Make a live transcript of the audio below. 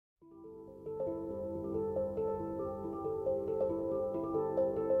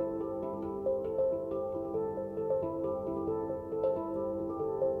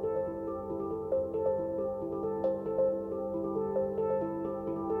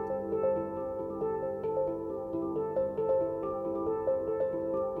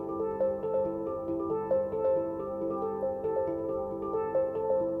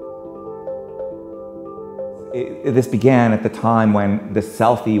This began at the time when the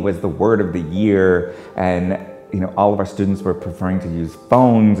selfie was the word of the year, and all of our students were preferring to use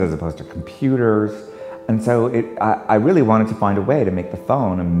phones as opposed to computers. And so I really wanted to find a way to make the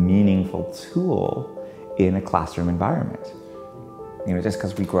phone a meaningful tool in a classroom environment. Just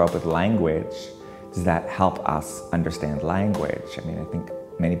because we grow up with language, does that help us understand language? I mean, I think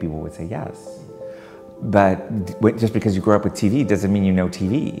many people would say yes. But just because you grow up with TV doesn't mean you know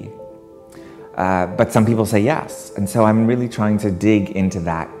TV. But some people say yes. And so I'm really trying to dig into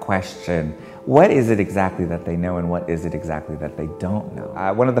that question. What is it exactly that they know and what is it exactly that they don't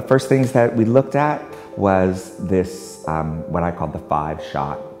know? One of the first things that we looked at was this, what I called the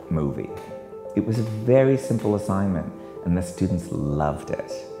 5-shot movie. It was a very simple assignment and the students loved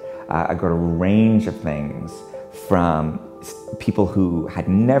it. I got a range of things from people who had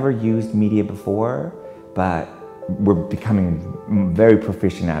never used media before, but were becoming very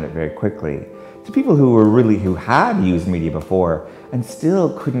proficient at it very quickly, to people who had used media before and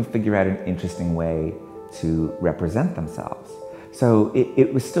still couldn't figure out an interesting way to represent themselves. So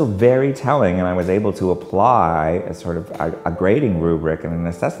it was still very telling, and I was able to apply a sort of a grading rubric and an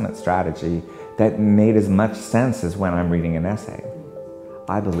assessment strategy that made as much sense as when I'm reading an essay.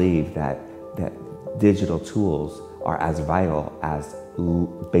 I believe that digital tools are as vital as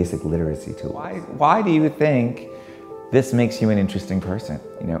basic literacy tools. Why do you think this makes you an interesting person?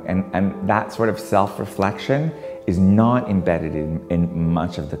 And that sort of self-reflection is not embedded in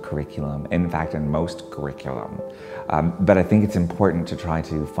much of the curriculum, in fact, in most curriculum. But I think it's important to try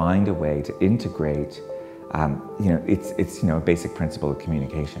to find a way to integrate, it's a basic principle of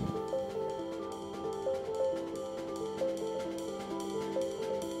communication.